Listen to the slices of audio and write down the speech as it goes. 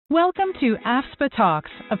Welcome to AFSPA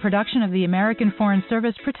Talks, a production of the American Foreign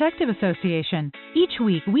Service Protective Association. Each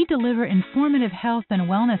week, we deliver informative health and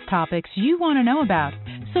wellness topics you want to know about,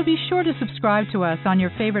 so be sure to subscribe to us on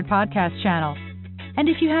your favorite podcast channel. And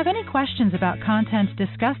if you have any questions about content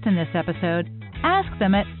discussed in this episode, ask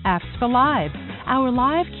them at AFSPA Live, our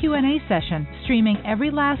live Q&A session, streaming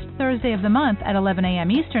every last Thursday of the month at 11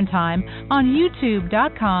 a.m. Eastern Time on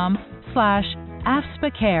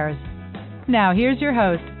youtube.com/AFSPAcares. Now here's your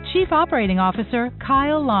host, Chief Operating Officer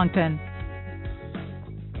Kyle Longton.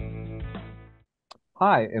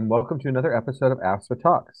 Hi, and welcome to another episode of AFSPA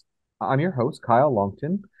Talks. I'm your host, Kyle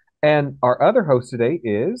Longton, and our other host today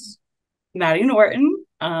is Maddie Norton.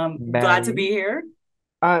 Glad to be here.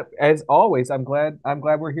 As always, I'm glad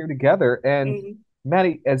we're here together. And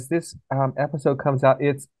Maddie, as this episode comes out,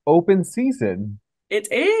 it's open season.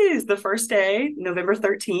 It is the first day, November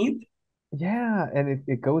 13th. Yeah, and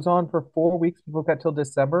it goes on for 4 weeks. People got till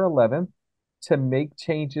December 11th to make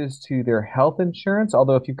changes to their health insurance.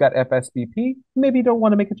 Although if you've got FSBP, maybe you don't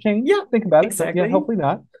want to make a change. Yeah, think about exactly. it. But yeah, hopefully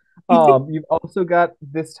not. You've also got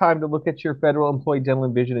this time to look at your federal employee dental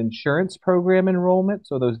and vision insurance program enrollment.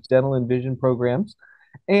 So those dental and vision programs,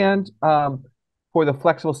 and for the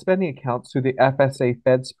flexible spending accounts through the FSA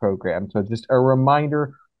Feds program. So just a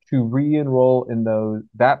reminder to re-enroll in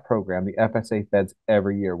that program, the FSA Feds,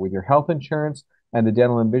 every year with your health insurance and the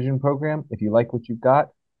dental and vision program. If you like what you've got,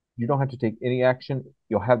 you don't have to take any action.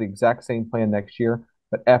 You'll have the exact same plan next year,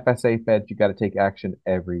 but FSA Feds, you got to take action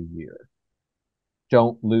every year.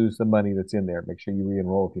 Don't lose the money that's in there. Make sure you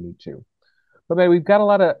re-enroll if you need to. But man, we've got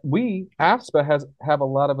AFSPA have a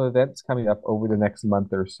lot of events coming up over the next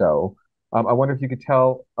month or so. I wonder if you could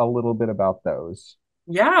tell a little bit about those.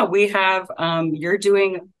 Yeah, we have, you're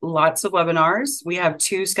doing lots of webinars. We have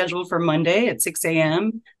 2 scheduled for Monday at 6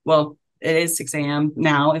 a.m. Well, it is 6 a.m.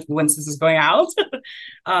 now, once this is going out.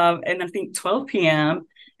 And I think 12 p.m.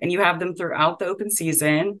 And you have them throughout the open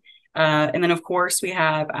season. And then, of course, we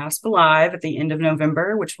have AFSPA Live at the end of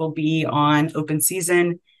November, which will be on open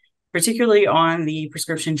season, particularly on the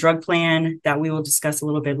prescription drug plan that we will discuss a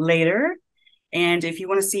little bit later. And if you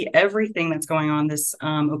want to see everything that's going on this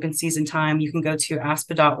open season time, you can go to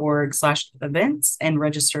afspa.org/events and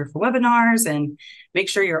register for webinars and make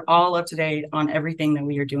sure you're all up to date on everything that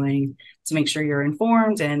we are doing to make sure you're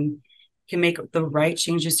informed and can make the right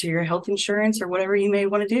changes to your health insurance or whatever you may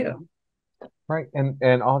want to do. Right.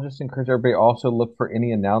 And I'll just encourage everybody also look for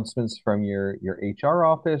any announcements from your HR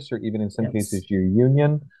office or even in some cases your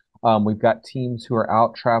union. We've got teams who are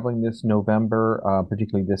out traveling this November,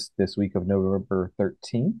 particularly this week of November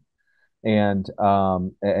 13th, and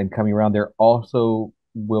coming around. There also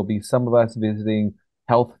will be some of us visiting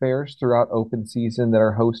health fairs throughout open season that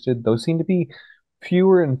are hosted. Those seem to be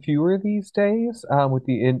fewer and fewer these days with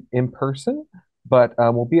the in person, but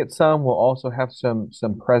we'll be at some. We'll also have some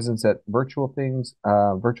presence at virtual events,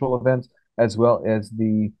 as well as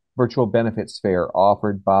the virtual benefits fair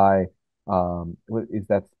offered by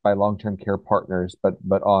by long-term care partners, but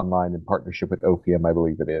online in partnership with OPM, I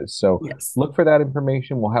believe it is. So yes, look for that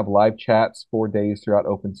information. We'll have live chats 4 days throughout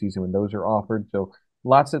open season when those are offered. So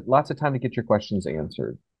lots of time to get your questions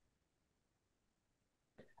answered.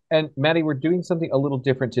 And Maddie, we're doing something a little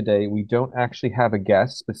different today. We don't actually have a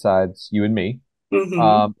guest besides you and me.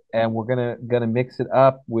 And we're gonna mix it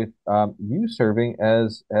up with you serving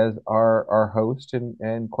as our host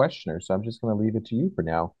and questioner. So I'm just gonna leave it to you for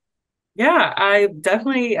now. Yeah, I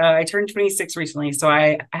definitely, I turned 26 recently, so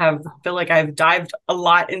I feel like I've dived a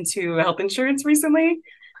lot into health insurance recently.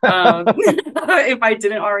 If I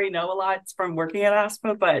didn't already know a lot from working at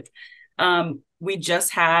AFSPA, but we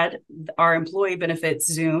just had our employee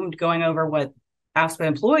benefits Zoomed going over what AFSPA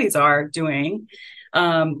employees are doing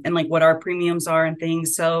and like what our premiums are and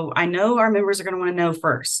things. So I know our members are going to want to know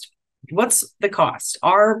first, what's the cost?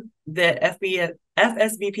 Are the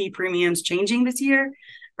FSBP premiums changing this year?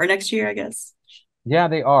 Or next year, I guess. Yeah,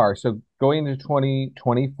 they are. So going into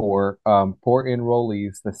 2024, for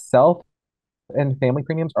enrollees, the self and family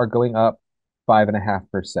premiums are going up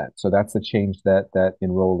 5.5%. So that's the change that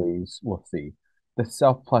enrollees will see. The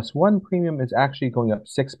self plus one premium is actually going up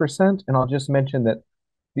 6%. And I'll just mention that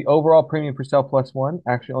the overall premium for self plus one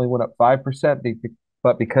actually only went up 5%,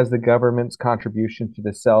 but because the government's contribution to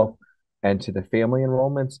the self and to the family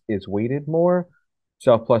enrollments is weighted more,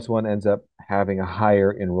 self plus one ends up having a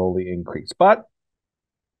higher enrollee increase. But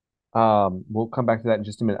we'll come back to that in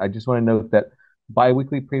just a minute. I just want to note that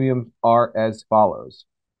biweekly premiums are as follows.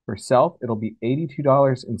 For self, it'll be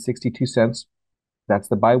 $82.62. That's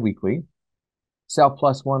the biweekly. Self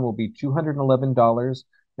plus one will be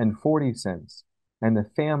 $211.40. And the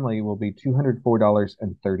family will be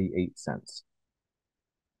 $204.38.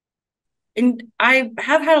 And I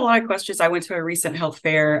have had a lot of questions. I went to a recent health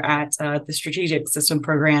fair at the strategic system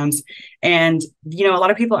programs. And, a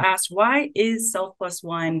lot of people asked, why is self plus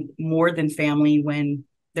one more than family when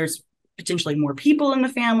there's potentially more people in the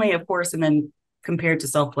family, of course, and then compared to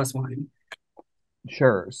self plus one?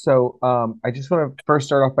 Sure. So I just want to first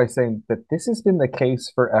start off by saying that this has been the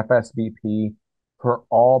case for FSBP for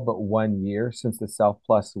all but 1 year since the Self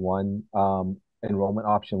Plus One enrollment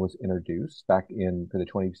option was introduced back in for the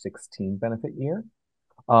 2016 benefit year.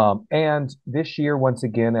 And this year, once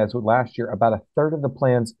again, as with last year, about a third of the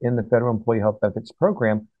plans in the Federal Employee Health Benefits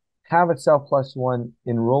Program have a Self Plus One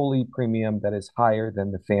enrollee premium that is higher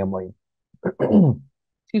than the family.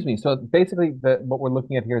 Excuse me. So basically, what we're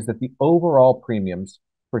looking at here is that the overall premiums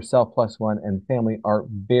for Self Plus One and family are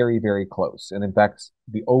very, very close. And in fact,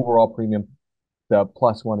 the overall premium, the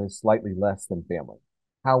plus one is slightly less than family.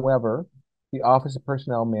 However, the Office of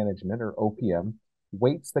Personnel Management, or OPM,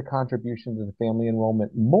 weights the contribution to the family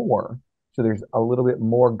enrollment more. So there's a little bit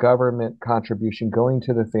more government contribution going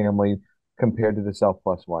to the family compared to the Self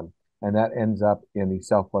Plus One. And that ends up in the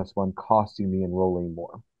Self Plus One costing the enrolling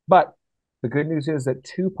more. But the good news is that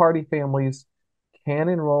two-party families can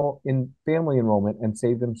enroll in family enrollment and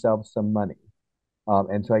save themselves some money.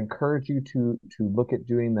 And so I encourage you to look at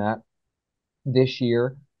doing that this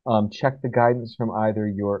year. Check the guidance from either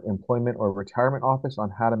your employment or retirement office on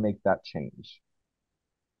how to make that change.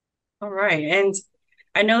 All right. And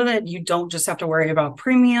I know that you don't just have to worry about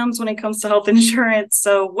premiums when it comes to health insurance.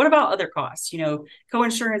 So what about other costs?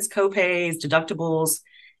 Co-insurance, co-pays, deductibles.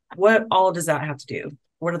 What all does that have to do?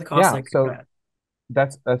 What are the costs Yeah, like for so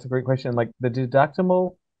that? that's a great question. Like the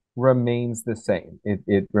deductible remains the same.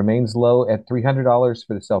 It remains low at $300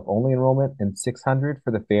 for the self-only enrollment and $600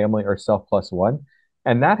 for the family or self plus one.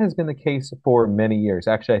 And that has been the case for many years.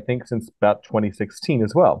 Actually, I think since about 2016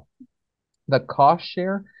 as well. The cost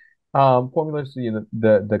share formulas,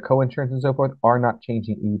 the co-insurance and so forth are not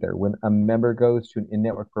changing either. When a member goes to an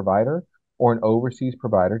in-network provider or an overseas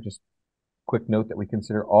provider, just quick note that we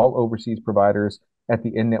consider all overseas providers at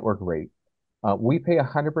the in-network rate. We pay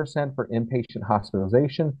 100% for inpatient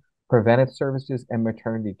hospitalization, preventive services, and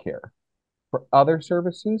maternity care. For other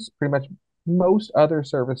services, pretty much most other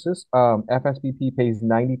services, FSBP pays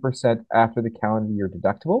 90% after the calendar year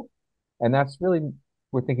deductible. And that's really,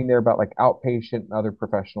 we're thinking there about like outpatient and other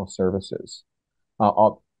professional services.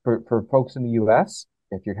 For folks in the US,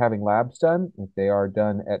 if you're having labs done, if they are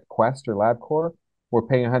done at Quest or LabCorp, we're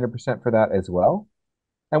paying 100% for that as well.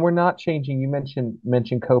 And we're not changing. You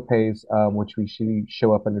mentioned copays, which we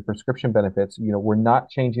show up under prescription benefits. We're not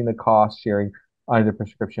changing the cost sharing under the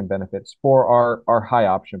prescription benefits for our high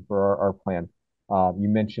option for our plan. You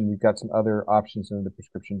mentioned we've got some other options in the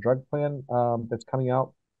prescription drug plan that's coming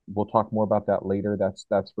out. We'll talk more about that later.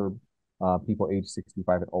 That's for people age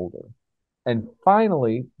 65 and older. And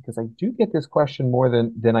finally, because I do get this question more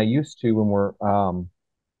than I used to when we're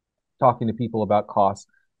talking to people about costs,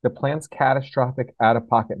 the plan's catastrophic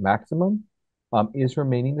out-of-pocket maximum is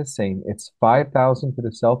remaining the same. It's 5,000 for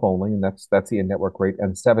the self-only, and that's the in-network rate,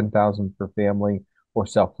 and 7,000 for family or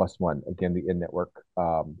self plus one. Again, the in-network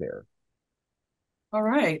there. All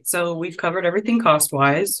right. So we've covered everything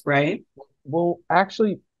cost-wise, right? Well,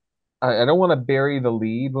 actually, I don't want to bury the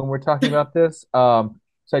lead when we're talking about this. So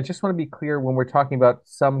I just want to be clear when we're talking about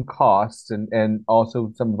some costs and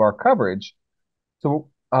also some of our coverage. So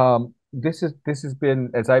this has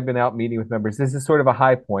been, as I've been out meeting with members, this is sort of a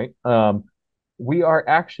high point. We are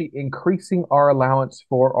actually increasing our allowance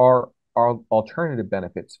for our alternative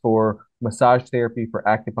benefits for massage therapy, for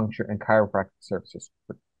acupuncture, and chiropractic services.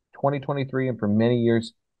 For 2023 and for many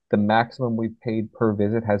years, the maximum we've paid per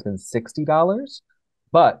visit has been $60.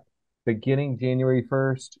 But beginning January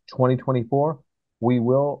 1st, 2024, we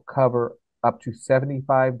will cover up to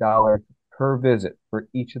 $75 per visit for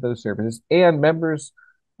each of those services. And members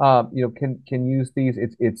can use these.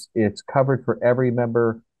 It's covered for every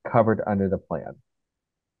member covered under the plan.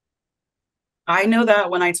 I know that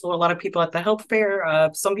when I told a lot of people at the health fair,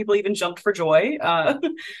 some people even jumped for joy.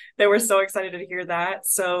 They were so excited to hear that.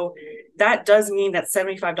 So that does mean that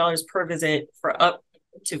 $75 per visit for up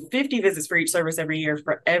to 50 visits for each service every year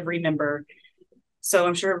for every member. So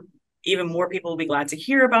I'm sure even more people will be glad to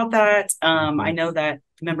hear about that. I know that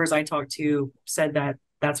members I talked to said that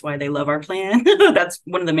that's why they love our plan. That's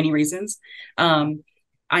one of the many reasons.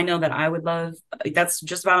 I know that I would love, that's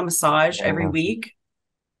just about a massage every week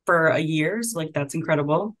for a year. So like, that's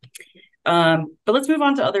incredible. But let's move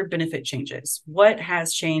on to other benefit changes. What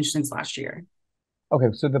has changed since last year? Okay,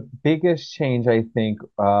 so the biggest change, I think,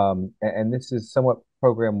 and this is somewhat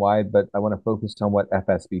program wide, but I want to focus on what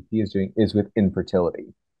FSBP is doing, is with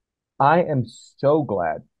infertility. I am so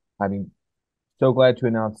glad. I mean, so glad to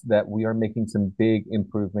announce that we are making some big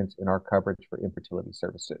improvements in our coverage for infertility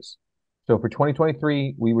services. So for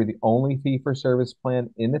 2023, we were the only fee-for-service plan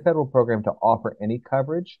in the federal program to offer any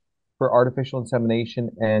coverage for artificial insemination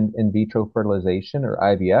and in vitro fertilization, or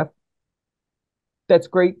IVF. That's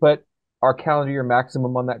great, but our calendar year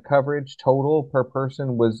maximum on that coverage total per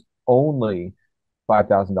person was only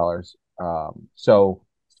 $5,000. So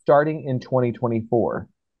starting in 2024,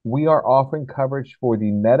 we are offering coverage for the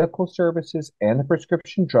medical services and the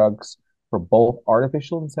prescription drugs for both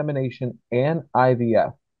artificial insemination and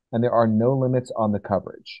IVF, and there are no limits on the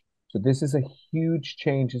coverage. So this is a huge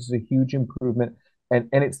change. This is a huge improvement, and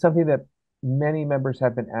it's something that many members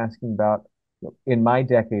have been asking about in my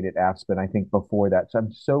decade at AFSPA, and I think before that. So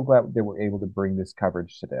I'm so glad that we're able to bring this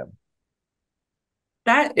coverage to them.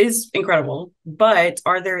 That is incredible. But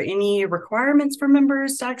are there any requirements for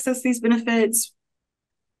members to access these benefits?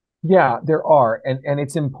 Yeah, there are, and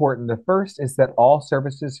it's important. The first is that all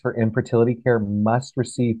services for infertility care must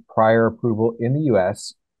receive prior approval in the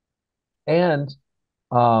U.S. and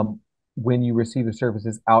when you receive the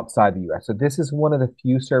services outside the U.S. So this is one of the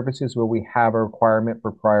few services where we have a requirement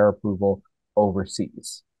for prior approval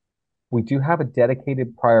overseas. We do have a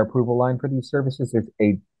dedicated prior approval line for these services. There's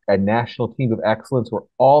a national team of excellence where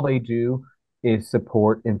all they do is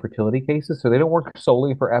support infertility cases. So they don't work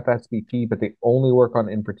solely for FSBP, but they only work on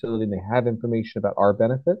infertility, and they have information about our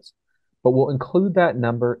benefits. But we'll include that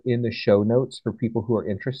number in the show notes for people who are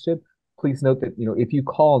interested. Please note that, if you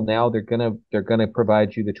call now, they're gonna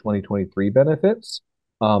provide you the 2023 benefits,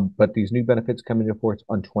 but these new benefits come into force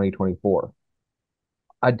on 2024.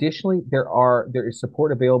 Additionally, there is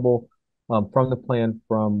support available from the plan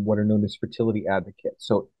from what are known as fertility advocates.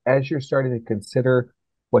 So as you're starting to consider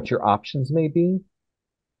what your options may be,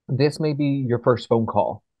 this may be your first phone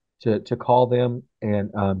call to call them and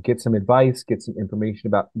get some advice, get some information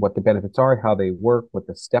about what the benefits are, how they work, what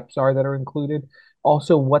the steps are that are included,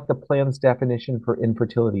 also what the plan's definition for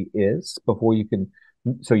infertility is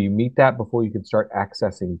so you meet that before you can start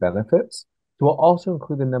accessing benefits. So we'll also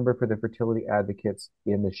include the number for the fertility advocates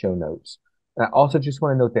in the show notes. I also just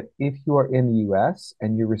want to note that if you are in the U.S.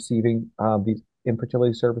 and you're receiving these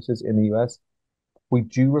infertility services in the U.S., we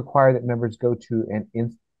do require that members go to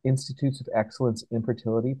an Institutes of Excellence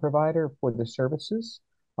infertility provider for the services.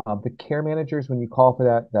 The care managers, when you call for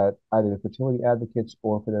that either the fertility advocates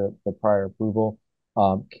or for the prior approval,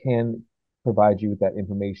 can provide you with that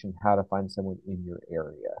information, how to find someone in your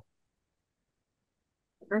area.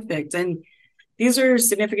 Perfect. And these are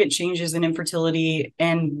significant changes in infertility,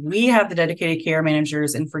 and we have the dedicated care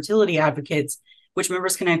managers and fertility advocates, which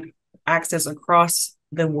members can access across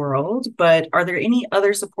the world. But are there any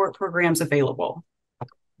other support programs available?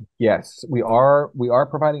 Yes, we are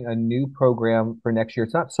providing a new program for next year.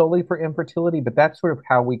 It's not solely for infertility, but that's sort of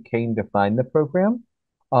how we came to find the program.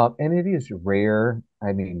 And it is rare,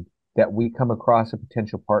 that we come across a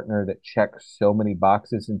potential partner that checks so many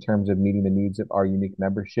boxes in terms of meeting the needs of our unique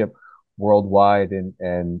membership worldwide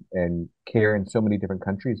and care in so many different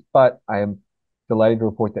countries. But I am delighted to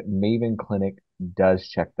report that Maven Clinic does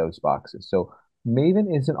check those boxes. So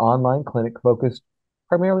Maven is an online clinic focused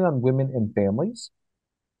primarily on women and families.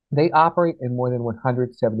 They operate in more than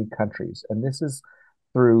 170 countries, and this is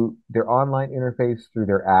through their online interface, through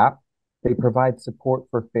their app. They provide support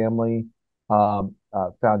for family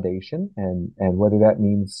foundation, and whether that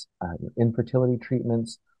means infertility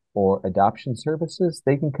treatments or adoption services.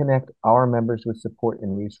 They can connect our members with support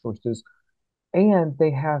and resources, and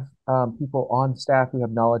they have people on staff who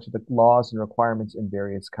have knowledge of the laws and requirements in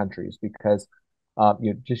various countries because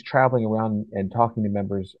just traveling around and talking to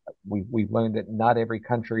members, we've learned that not every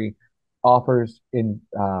country offers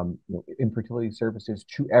infertility services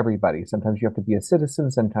to everybody. Sometimes you have to be a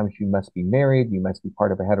citizen. Sometimes you must be married. You must be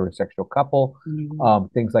part of a heterosexual couple.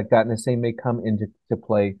 Things like that. And the same may come into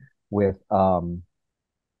play with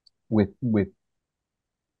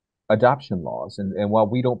adoption laws. And while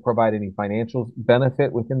we don't provide any financial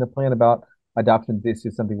benefit within the plan about adoption, this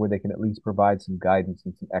is something where they can at least provide some guidance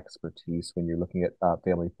and some expertise when you're looking at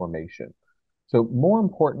family formation. So more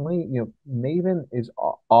importantly, Maven is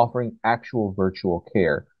offering actual virtual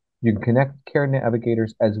care. You can connect care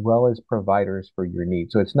navigators as well as providers for your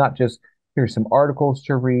needs. So it's not just here's some articles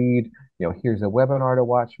to read, here's a webinar to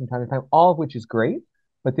watch from time to time, all of which is great,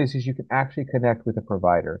 but this is you can actually connect with a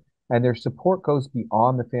provider. And their support goes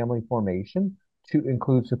beyond the family formation to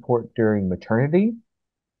include support during maternity,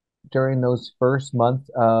 during those first months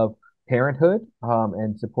of parenthood,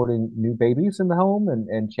 and supporting new babies in the home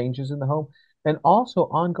and changes in the home, and also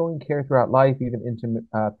ongoing care throughout life, even into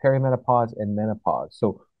perimenopause and menopause.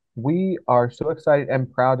 So we are so excited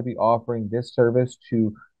and proud to be offering this service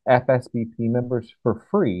to FSBP members for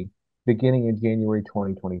free beginning in January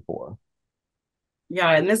 2024.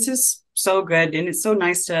 Yeah, and this is so good. And it's so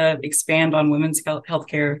nice to expand on women's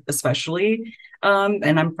healthcare, especially.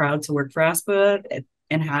 And I'm proud to work for AFSPA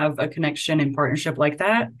and have a connection and partnership like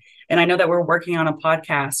that. And I know that we're working on a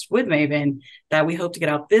podcast with Maven that we hope to get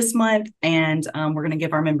out this month. And we're going to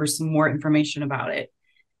give our members some more information about it.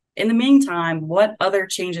 In the meantime, what other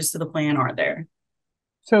changes to the plan are there?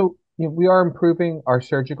 So we are improving our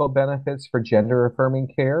surgical benefits for gender affirming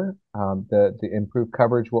care. The improved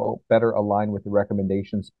coverage will better align with the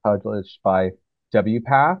recommendations published by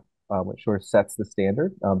WPATH, which sort of sets the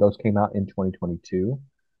standard. Those came out in 2022.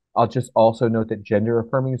 I'll just also note that gender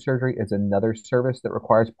affirming surgery is another service that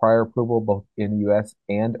requires prior approval both in the US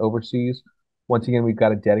and overseas. Once again, we've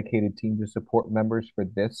got a dedicated team to support members for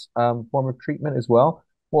this form of treatment as well.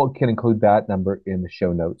 Well, it can include that number in the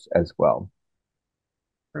show notes as well.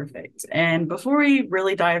 Perfect. And before we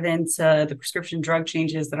really dive into the prescription drug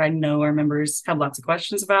changes that I know our members have lots of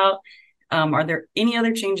questions about, are there any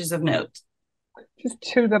other changes of note? Just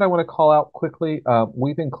two that I want to call out quickly.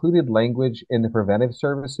 We've included language in the preventive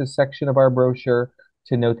services section of our brochure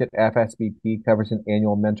to note that FSBP covers an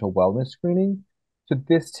annual mental wellness screening. So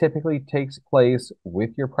this typically takes place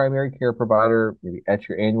with your primary care provider, maybe at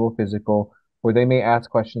your annual physical, where they may ask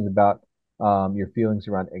questions about your feelings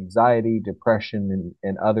around anxiety, depression,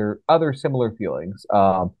 and other similar feelings.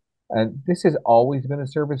 And this has always been a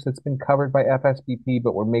service that's been covered by FSBP,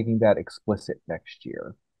 but we're making that explicit next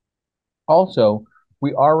year. Also,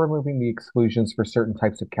 we are removing the exclusions for certain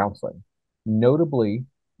types of counseling. Notably,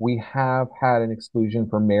 we have had an exclusion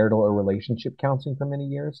for marital or relationship counseling for many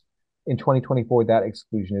years. In 2024, that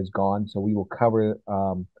exclusion is gone, so we will cover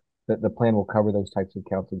the plan will cover those types of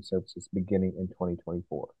counseling services beginning in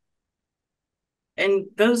 2024. And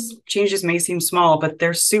those changes may seem small, but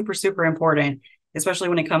they're super, super important, especially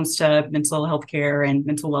when it comes to mental health care and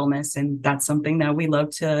mental wellness. And that's something that we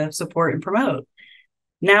love to support and promote.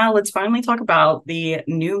 Now, let's finally talk about the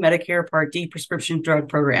new Medicare Part D prescription drug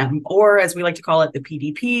program, or as we like to call it, the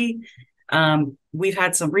PDP. We've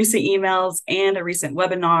had some recent emails and a recent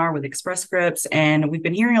webinar with Express Scripts, and we've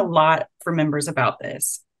been hearing a lot from members about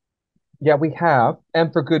this. Yeah, we have,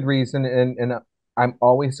 and for good reason. And I'm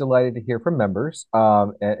always delighted to hear from members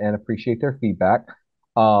and appreciate their feedback.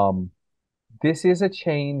 This is a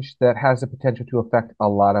change that has the potential to affect a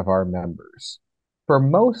lot of our members. For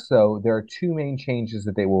most, though, there are two main changes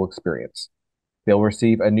that they will experience. They'll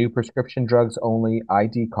receive a new prescription drugs only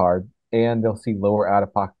ID card, and they'll see lower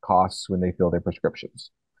out-of-pocket costs when they fill their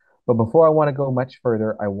prescriptions. But before I want to go much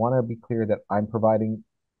further, I want to be clear that I'm providing,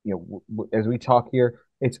 as we talk here,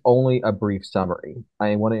 it's only a brief summary.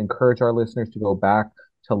 I want to encourage our listeners to go back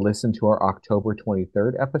to listen to our October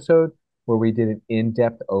 23rd episode, where we did an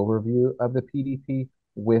in-depth overview of the PDP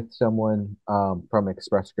with someone from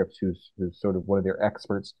Express Scripts who's sort of one of their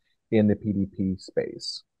experts in the PDP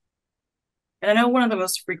space. And I know one of the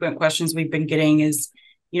most frequent questions we've been getting is,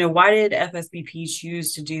 why did FSBP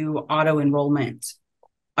choose to do auto enrollment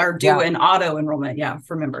or do an auto enrollment? Yeah,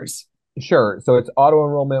 for members. Sure. So it's auto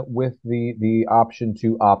enrollment with the option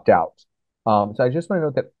to opt out. So I just want to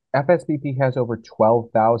note that FSBP has over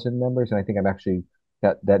 12,000 members, and I think I'm actually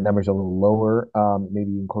that number's a little lower, maybe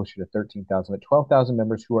even closer to 13,000, but 12,000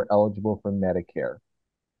 members who are eligible for Medicare.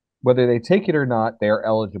 Whether they take it or not, they are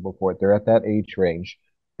eligible for it. They're at that age range.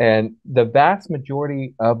 And the vast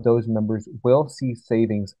majority of those members will see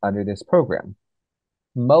savings under this program.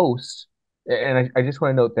 Most, and I just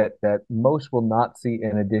want to note that most will not see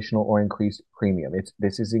an additional or increased premium.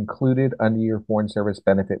 This is included under your foreign service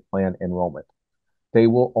benefit plan enrollment. They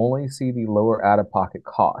will only see the lower out-of-pocket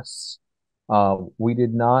costs. We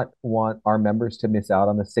did not want our members to miss out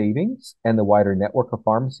on the savings and the wider network of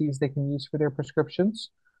pharmacies they can use for their prescriptions.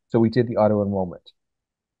 So we did the auto enrollment.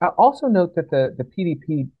 I'll also note that the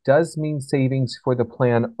PDP does mean savings for the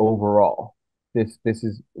plan overall. This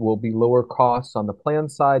will be lower costs on the plan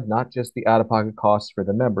side, not just the out-of-pocket costs for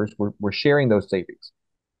the members. We're sharing those savings.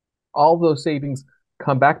 All those savings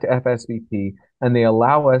come back to FSBP, and they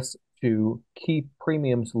allow us to keep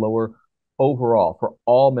premiums lower overall for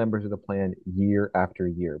all members of the plan year after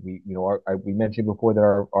year. We mentioned before that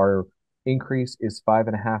our increase is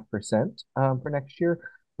 5.5% for next year.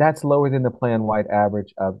 That's lower than the plan-wide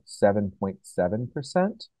average of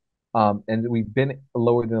 7.7%. And we've been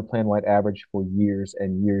lower than the plan-wide average for years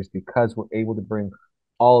and years because we're able to bring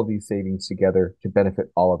all of these savings together to benefit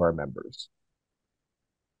all of our members.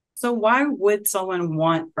 So why would someone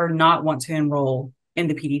want or not want to enroll in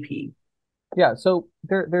the PDP? Yeah, so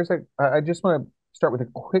I just want to start with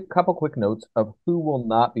a couple quick notes of who will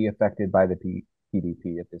not be affected by the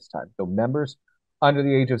PDP at this time. So members under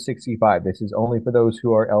the age of 65. This is only for those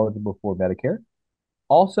who are eligible for Medicare.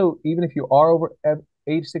 Also, even if you are over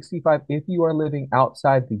age 65, if you are living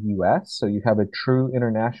outside the US, so you have a true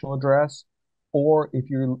international address, or if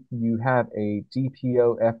you have a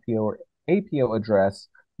DPO, FPO, or APO address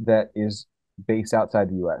that is based outside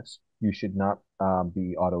the US, you should not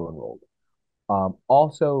be auto-enrolled.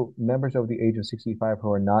 Also, members over the age of 65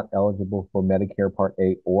 who are not eligible for Medicare Part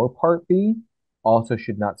A or Part B also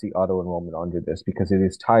should not see auto-enrollment under this because it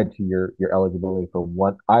is tied to your eligibility for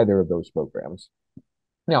either of those programs.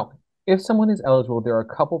 Now, if someone is eligible, there are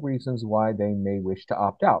a couple reasons why they may wish to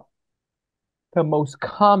opt out. The most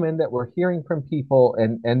common that we're hearing from people,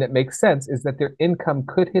 and that makes sense, is that their income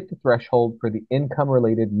could hit the threshold for the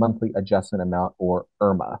income-related monthly adjustment amount, or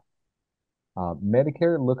IRMA.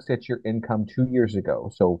 Medicare looks at your income 2 years ago.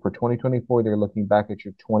 So for 2024, they're looking back at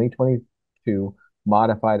your 2022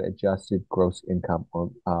 modified adjusted gross income,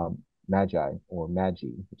 or MAGI,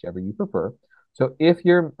 whichever you prefer. So if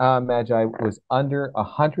your MAGI was under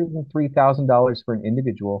 $103,000 for an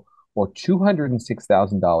individual or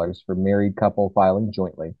 $206,000 for married couple filing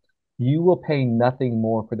jointly, you will pay nothing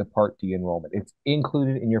more for the Part D enrollment. It's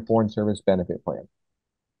included in your foreign service benefit plan.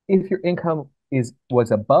 If your income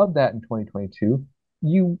was above that in 2022,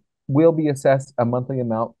 you will be assessed a monthly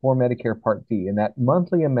amount for Medicare Part D, and that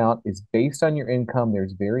monthly amount is based on your income.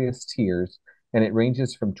 There's various tiers, and it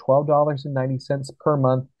ranges from $12.90 per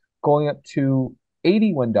month going up to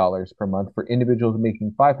 $81 per month for individuals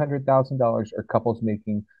making $500,000 or couples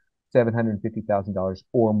making $750,000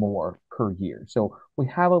 or more per year. So we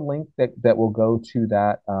have a link that will go to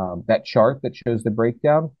that chart that shows the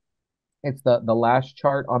breakdown. It's the last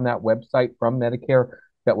chart on that website from Medicare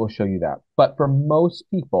that will show you that. But for most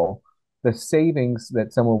people, the savings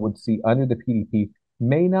that someone would see under the PDP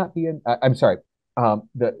may not be, I'm sorry,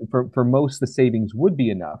 for most, the savings would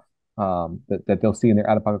be enough, that they'll see in their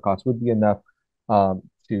out-of-pocket costs would be enough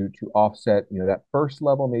to offset, that first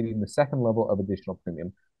level, maybe even the second level of additional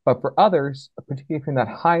premium. But for others, particularly from that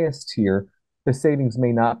highest tier, the savings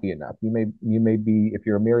may not be enough. You may be, if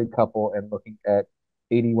you're a married couple and looking at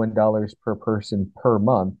 $81 per person per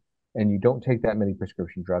month, and you don't take that many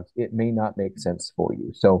prescription drugs, it may not make sense for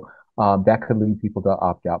you. So that could lead people to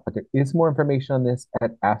opt out. But there is more information on this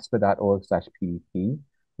at afspa.org/PDP.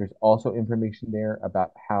 There's also information there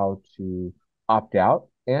about how to opt out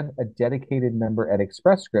and a dedicated number at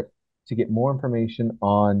Express Script to get more information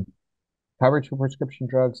on coverage for prescription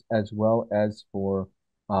drugs as well as for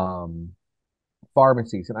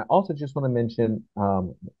pharmacies. And I also just want to mention,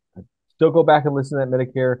 still go back and listen to that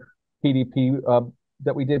Medicare PDP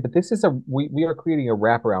that we did, but this is we are creating a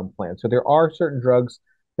wraparound plan. So there are certain drugs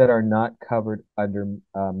that are not covered under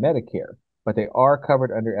Medicare, but they are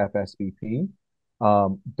covered under FSBP.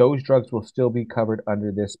 Those drugs will still be covered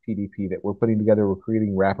under this PDP that we're putting together. We're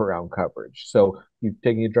creating wraparound coverage. So you're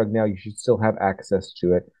taking a drug now, you should still have access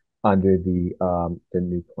to it under the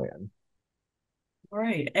new plan. All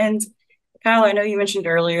right. And Kyle, I know you mentioned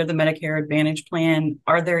earlier the Medicare Advantage plan.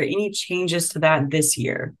 Are there any changes to that this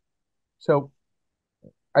year? So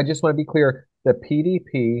I just want to be clear, the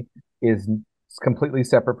PDP is completely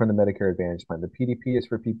separate from the Medicare Advantage plan. The PDP is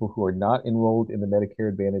for people who are not enrolled in the Medicare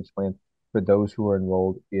Advantage plan, for those who are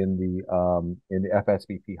enrolled in the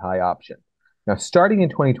FSBP high option. Now, starting in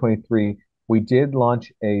 2023, we did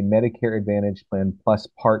launch a Medicare Advantage plan plus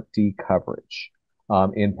Part D coverage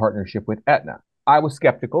in partnership with Aetna. I was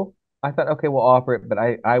skeptical. I thought, okay, we'll offer it, but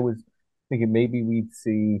I was thinking maybe we'd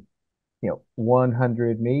see,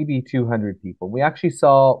 100, maybe 200 people. We actually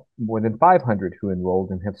saw more than 500 who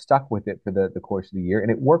enrolled and have stuck with it for the course of the year, and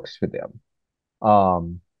it works for them.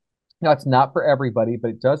 Now, it's not for everybody, but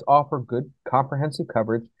it does offer good comprehensive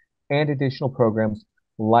coverage and additional programs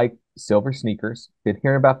like Silver Sneakers. Been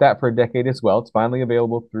hearing about that for a decade as well. It's finally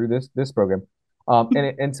available through this program.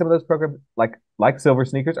 And some of those programs, like Silver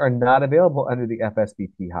Sneakers, are not available under the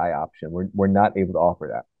FSBP high option. We're not able to offer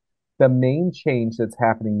that. The main change that's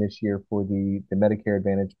happening this year for the Medicare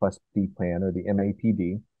Advantage Plus D plan, or the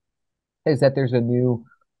MAPD, is that there's a new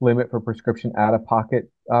limit for prescription out-of-pocket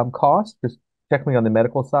costs. Because technically on the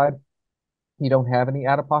medical side, you don't have any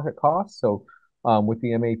out-of-pocket costs. So with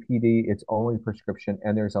the MAPD, it's only prescription,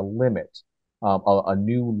 and there's a limit, a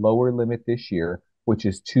new lower limit this year, which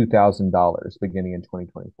is $2,000 beginning in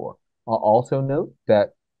 2024. I'll also note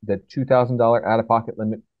that the $2,000 out-of-pocket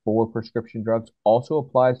limit for prescription drugs also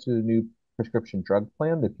applies to the new prescription drug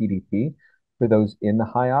plan, the PDP, for those in the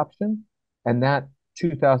high option. And that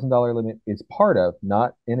 $2,000 limit is part of,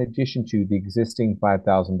 not in addition to, the existing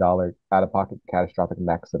 $5,000 out-of-pocket catastrophic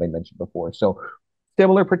max that I mentioned before. So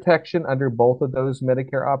similar protection under both of those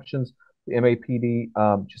Medicare options, The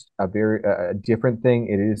MAPD, just a very different thing.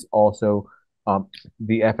 It is also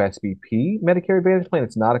the FSBP Medicare Advantage plan.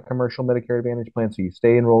 It's not a commercial Medicare Advantage plan, so you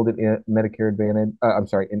stay enrolled in Medicare Advantage. I'm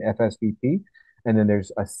sorry, in FSBP, and then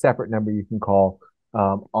there's a separate number you can call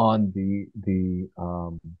on the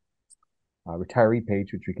retiree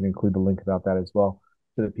page, which we can include the link about that as well,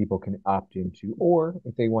 so that people can opt into, or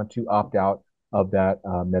if they want to opt out of that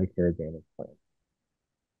Medicare Advantage plan.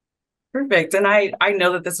 Perfect. And I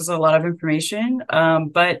know that this is a lot of information,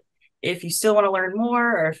 but if you still want to learn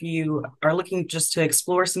more, or if you are looking just to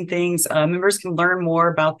explore some things, members can learn more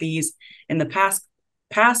about these in the past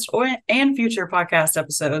and future podcast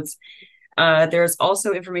episodes. There's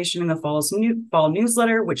also information in the fall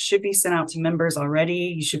newsletter, which should be sent out to members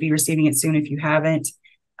already. You should be receiving it soon if you haven't.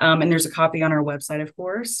 And there's a copy on our website, of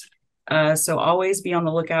course. So always be on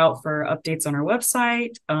the lookout for updates on our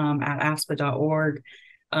website at AFSPA.org.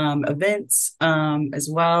 Events as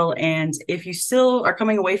well. And if you still are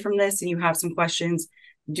coming away from this and you have some questions,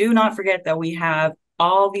 do not forget that we have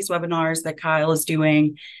all these webinars that Kyle is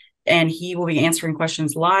doing, and he will be answering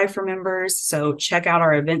questions live for members. So check out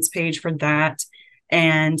our events page for that.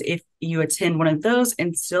 And if you attend one of those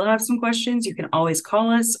and still have some questions, you can always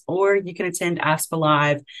call us, or you can attend AFSPA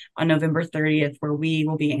Live on November 30th, where we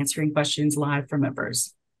will be answering questions live for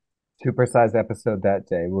members. Supersized episode that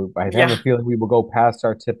day. I have a feeling we will go past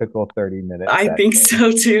our typical 30 minutes. I think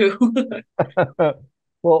so too.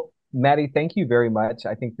 Well, Maddie, thank you very much.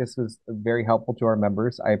 I think this was very helpful to our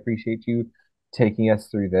members. I appreciate you taking us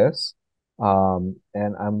through this. And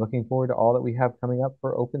I'm looking forward to all that we have coming up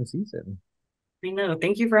for open season. I know.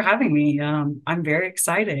 Thank you for having me. I'm very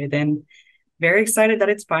excited, and very excited that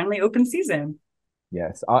it's finally open season.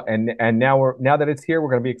 Yes, and now that it's here,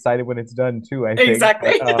 we're going to be excited when it's done too. I think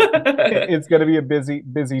exactly. It's going to be a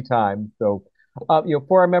busy time. So,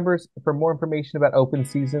 for our members, for more information about open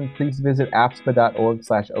season, please visit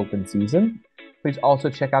AFSPA.org/open season. Please also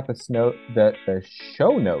check out the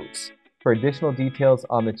show notes for additional details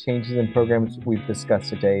on the changes in programs we've discussed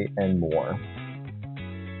today and more.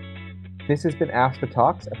 This has been AFSPA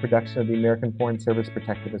Talks, a production of the American Foreign Service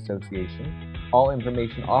Protective Association. All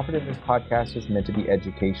information offered in this podcast is meant to be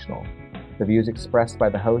educational. The views expressed by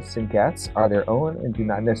the hosts and guests are their own and do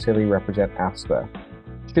not necessarily represent AFSPA.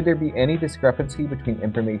 Should there be any discrepancy between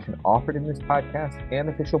information offered in this podcast and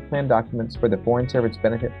official plan documents for the Foreign Service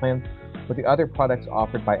Benefit Plan or the other products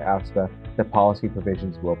offered by AFSPA, the policy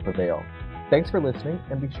provisions will prevail. Thanks for listening,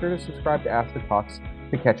 and be sure to subscribe to AFSPA Talks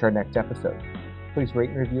to catch our next episode. Please rate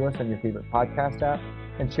and review us on your favorite podcast app,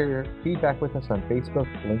 and share your feedback with us on Facebook,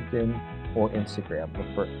 LinkedIn, or Instagram. Look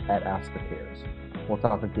for @AFSPA Cares. We'll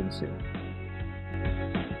talk again soon.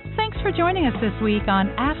 Thanks for joining us this week on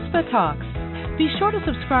AFSPA Talks. Be sure to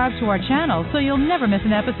subscribe to our channel so you'll never miss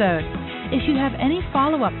an episode. If you have any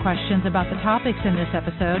follow-up questions about the topics in this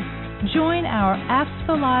episode, join our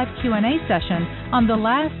AFSPA Live Q&A session on the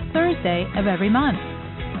last Thursday of every month.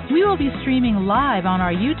 We will be streaming live on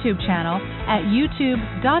our YouTube channel at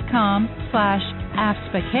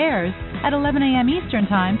youtube.com/AFSPA Cares at 11 a.m. Eastern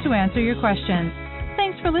Time to answer your questions.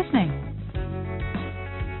 Thanks for listening.